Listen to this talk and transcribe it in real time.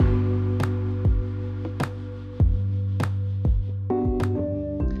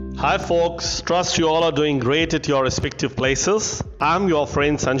Hi folks, trust you all are doing great at your respective places. I'm your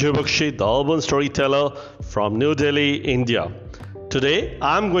friend Sanjay Bakshi, the urban storyteller from New Delhi, India. Today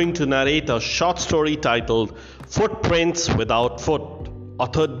I'm going to narrate a short story titled Footprints Without Foot,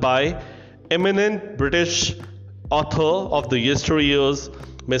 authored by eminent British author of the yesteryears,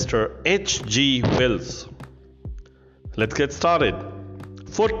 Mr. H.G. Wells. Let's get started.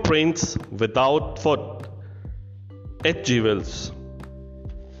 Footprints Without Foot, H.G. Wells.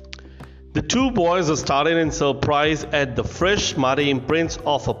 The two boys are startled in surprise at the fresh muddy imprints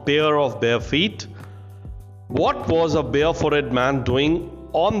of a pair of bare feet. What was a barefooted man doing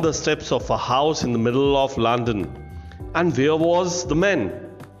on the steps of a house in the middle of London? And where was the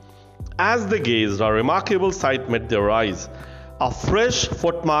man? As they gazed, a remarkable sight met their eyes. A fresh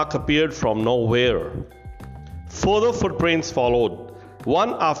footmark appeared from nowhere. Further footprints followed,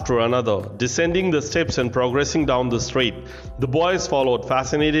 one after another, descending the steps and progressing down the street. The boys followed,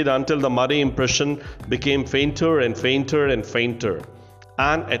 fascinated, until the muddy impression became fainter and fainter and fainter,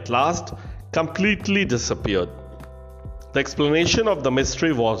 and at last completely disappeared. The explanation of the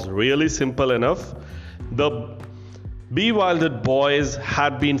mystery was really simple enough. The bewildered boys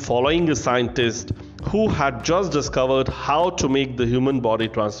had been following a scientist who had just discovered how to make the human body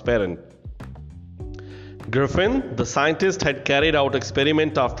transparent. Griffin, the scientist, had carried out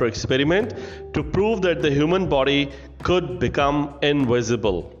experiment after experiment to prove that the human body could become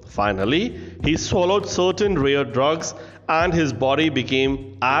invisible. Finally, he swallowed certain rare drugs and his body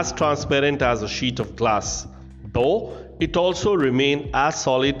became as transparent as a sheet of glass, though it also remained as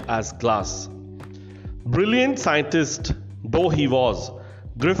solid as glass. Brilliant scientist though he was,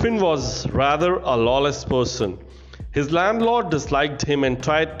 Griffin was rather a lawless person. His landlord disliked him and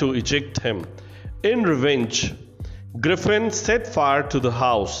tried to eject him. In revenge, Griffin set fire to the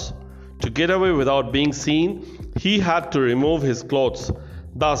house. To get away without being seen, he had to remove his clothes.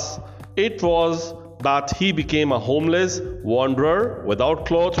 Thus, it was that he became a homeless wanderer, without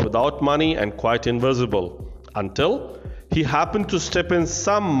clothes, without money, and quite invisible, until he happened to step in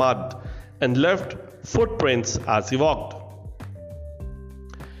some mud and left footprints as he walked.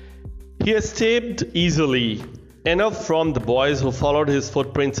 He escaped easily enough from the boys who followed his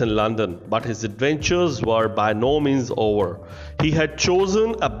footprints in London, but his adventures were by no means over. He had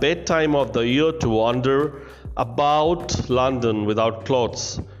chosen a bad time of the year to wander about London without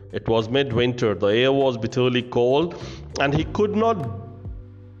clothes. It was midwinter, the air was bitterly cold, and he could not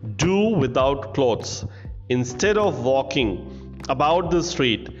do without clothes. Instead of walking about the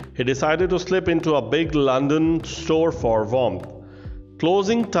street, he decided to slip into a big London store for warmth.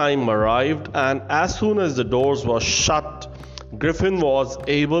 Closing time arrived, and as soon as the doors were shut, Griffin was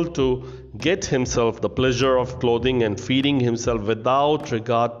able to get himself the pleasure of clothing and feeding himself without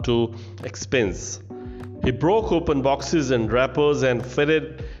regard to expense. He broke open boxes and wrappers and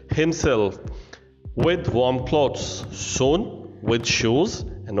fitted himself with warm clothes, sewn with shoes,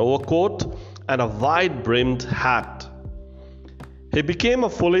 an overcoat, and a wide-brimmed hat. He became a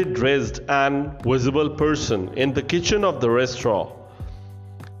fully dressed and visible person in the kitchen of the restaurant.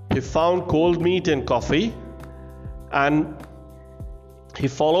 He found cold meat and coffee, and he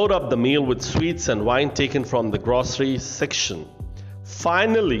followed up the meal with sweets and wine taken from the grocery section.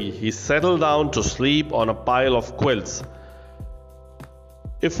 Finally, he settled down to sleep on a pile of quilts.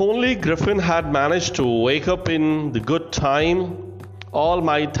 If only Griffin had managed to wake up in the good time, all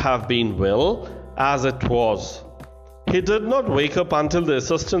might have been well. As it was, he did not wake up until the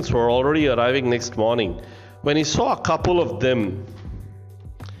assistants were already arriving next morning. When he saw a couple of them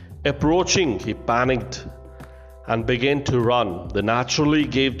approaching, he panicked and began to run. They naturally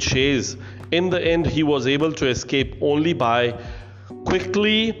gave chase. In the end, he was able to escape only by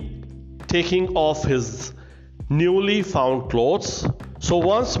quickly taking off his newly found clothes. So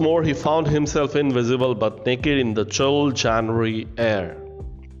once more he found himself invisible but naked in the chill January air.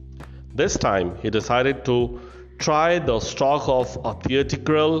 This time he decided to try the stock of a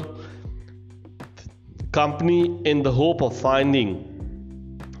theatrical company in the hope of finding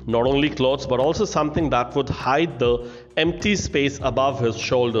not only clothes but also something that would hide the empty space above his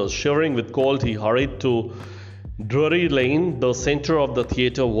shoulders. Shivering with cold, he hurried to Drury Lane, the center of the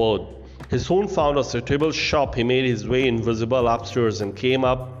theater world. He soon found a suitable shop. He made his way invisible upstairs and came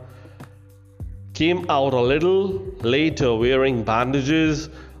out a little later wearing bandages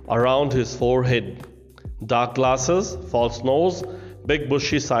around his forehead, dark glasses, false nose, big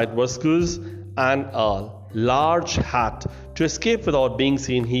bushy side whiskers, and a large hat. To escape without being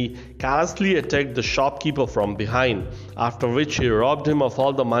seen, he callously attacked the shopkeeper from behind, after which he robbed him of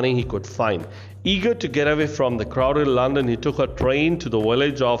all the money he could find. Eager to get away from the crowded London, he took a train to the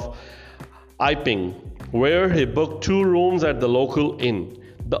village of Iping, where he booked 2 rooms at the local inn.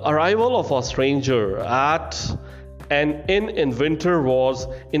 The arrival of a stranger at an inn in winter was,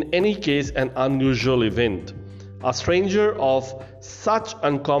 in any case, an unusual event. A stranger of such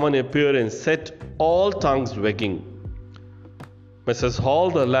uncommon appearance set all tongues wagging. Mrs.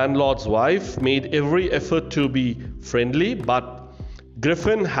 Hall, the landlord's wife, made every effort to be friendly, but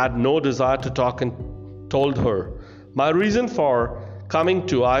Griffin had no desire to talk and told her, "My reason for coming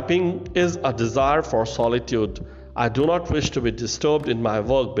to Iping is a desire for solitude. I do not wish to be disturbed in my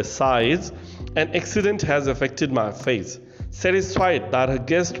work. Besides, an accident has affected my face." Satisfied that her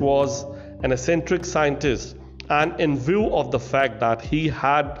guest was an eccentric scientist, and in view of the fact that he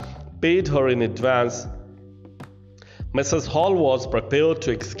had paid her in advance, Mrs. Hall was prepared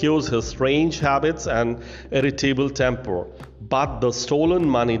to excuse his strange habits and irritable temper. But the stolen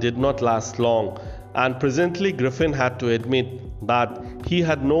money did not last long, and presently Griffin had to admit that he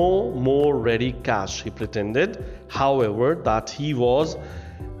had no more ready cash. He pretended, however, that he was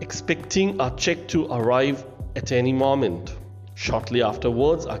expecting a check to arrive at any moment. Shortly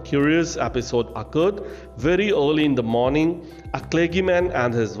afterwards, a curious episode occurred. Very early in the morning, a clergyman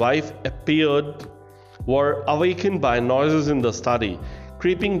and his wife were awakened by noises in the study.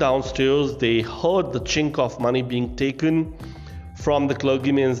 Creeping downstairs, they heard the chink of money being taken from the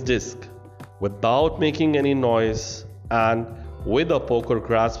clergyman's desk. Without making any noise and with a poker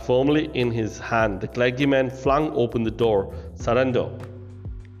grasped firmly in his hand, the clergyman flung open the door. "Surrender."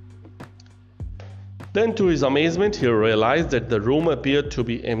 Then, to his amazement, he realized that the room appeared to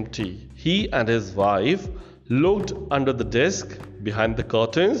be empty. He and his wife looked under the desk, behind the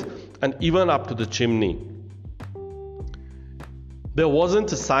curtains, and even up to the chimney. There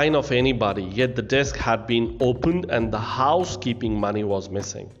wasn't a sign of anybody, yet the desk had been opened and the housekeeping money was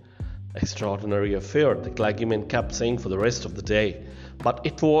missing. "Extraordinary affair," the clergyman kept saying for the rest of the day. But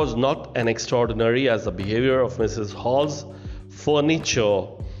it was not as extraordinary as the behavior of Mrs. Hall's furniture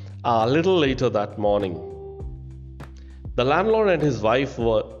a little later that morning. The landlord and his wife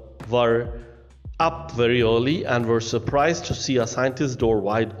were up very early and were surprised to see a scientist's door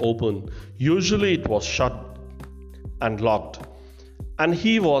wide open. Usually it was shut and locked, and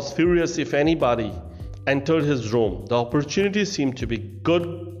he was furious if anybody entered his room. The opportunity seemed to be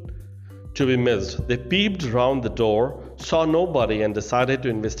good to be missed. They peeped round the door, saw nobody, and decided to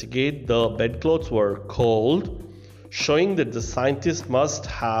investigate. The bedclothes were cold, showing that the scientist must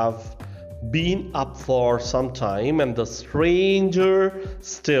have been up for some time, and the stranger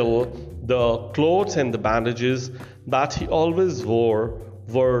still. The clothes and the bandages that he always wore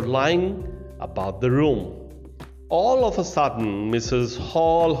were lying about the room. All of a sudden, Mrs.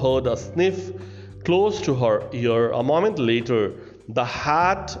 Hall heard a sniff close to her ear. A moment later, the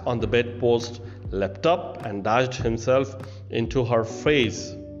hat on the bedpost leapt up and dashed himself into her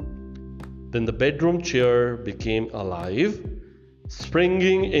face. Then the bedroom chair became alive.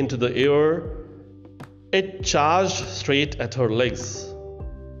 Springing into the air, it charged straight at her legs.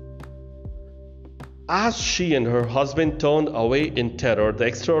 As she and her husband turned away in terror, the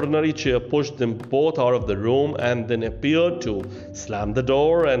extraordinary chair pushed them both out of the room and then appeared to slam the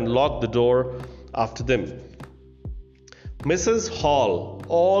door and lock the door after them. Mrs. Hall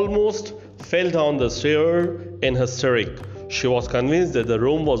almost fell down the stair in hysteric. She was convinced that the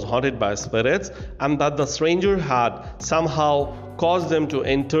room was haunted by spirits and that the stranger had somehow caused them to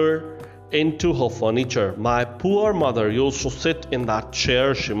enter into her furniture. "My poor mother used to sit in that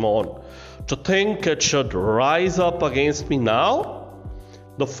chair," she moaned. "To think it should rise up against me now!"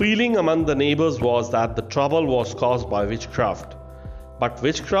 The feeling among the neighbors was that the trouble was caused by witchcraft. But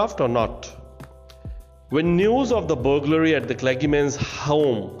witchcraft or not, when news of the burglary at the clergyman's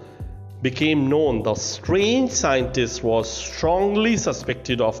home became known, the strange scientist was strongly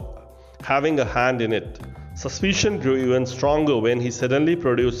suspected of having a hand in it. Suspicion grew even stronger when he suddenly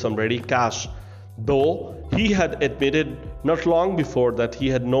produced some ready cash, though he had admitted not long before that he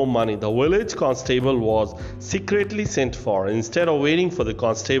had no money. The village constable was secretly sent for. Instead of waiting for the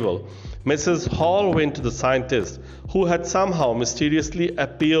constable, Mrs. Hall went to the scientist, who had somehow mysteriously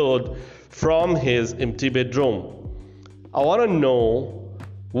appeared from his empty bedroom. "I want to know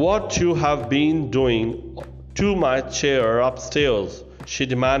what you have been doing to my chair upstairs," she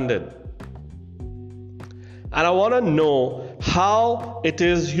demanded. "And I want to know how it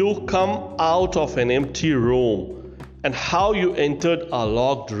is you come out of an empty room and how you entered a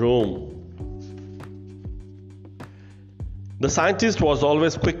locked room." The scientist was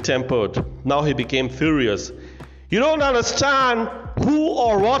always quick-tempered. Now he became furious. "You don't understand who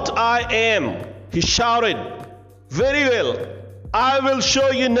or what I am," he shouted. "Very well, I will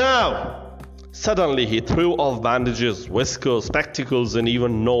show you now." Suddenly he threw off bandages, whiskers, spectacles, and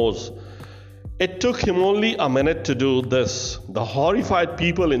even nose. It took him only a minute to do this. The horrified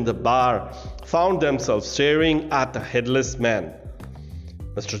people in the bar found themselves staring at the headless man.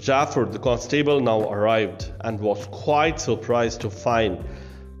 Mr. Jaffer, the constable, now arrived and was quite surprised to find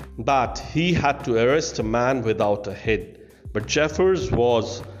that he had to arrest a man without a head. But Jeffers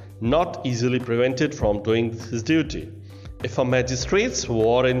was not easily prevented from doing his duty. If a magistrate's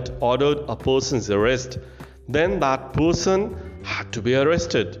warrant ordered a person's arrest, then that person had to be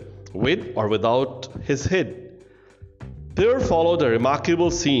arrested, with or without his head. There followed a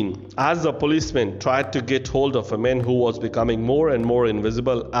remarkable scene as the policeman tried to get hold of a man who was becoming more and more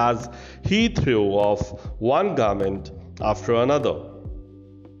invisible as he threw off one garment after another.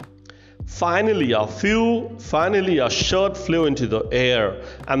 Finally, a shirt flew into the air,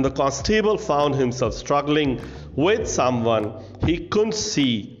 and the constable found himself struggling with someone he couldn't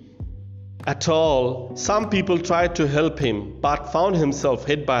see at all. Some people tried to help him, but found himself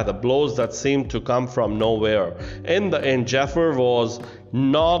hit by the blows that seemed to come from nowhere. In the end, Jaffer was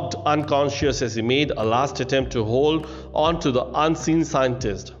knocked unconscious as he made a last attempt to hold on to the unseen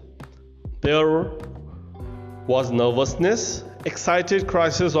scientist. There was nervousness, excited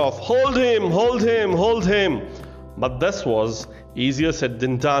cries of "Hold him! Hold him! Hold him!" But this was easier said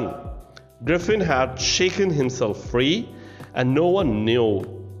than done. Griffin had shaken himself free, and no one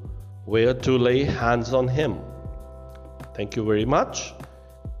knew where to lay hands on him. Thank you very much.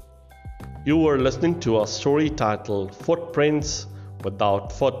 You were listening to a story titled Footprints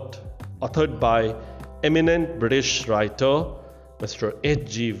Without Foot, authored by eminent British writer Mr.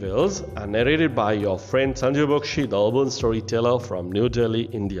 H.G. Wells and narrated by your friend Sanjay Bakshi, the urban storyteller from New Delhi,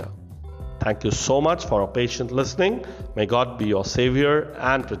 India. Thank you so much for your patient listening. May God be your savior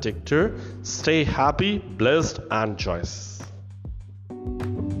and protector. Stay happy, blessed, and joyous.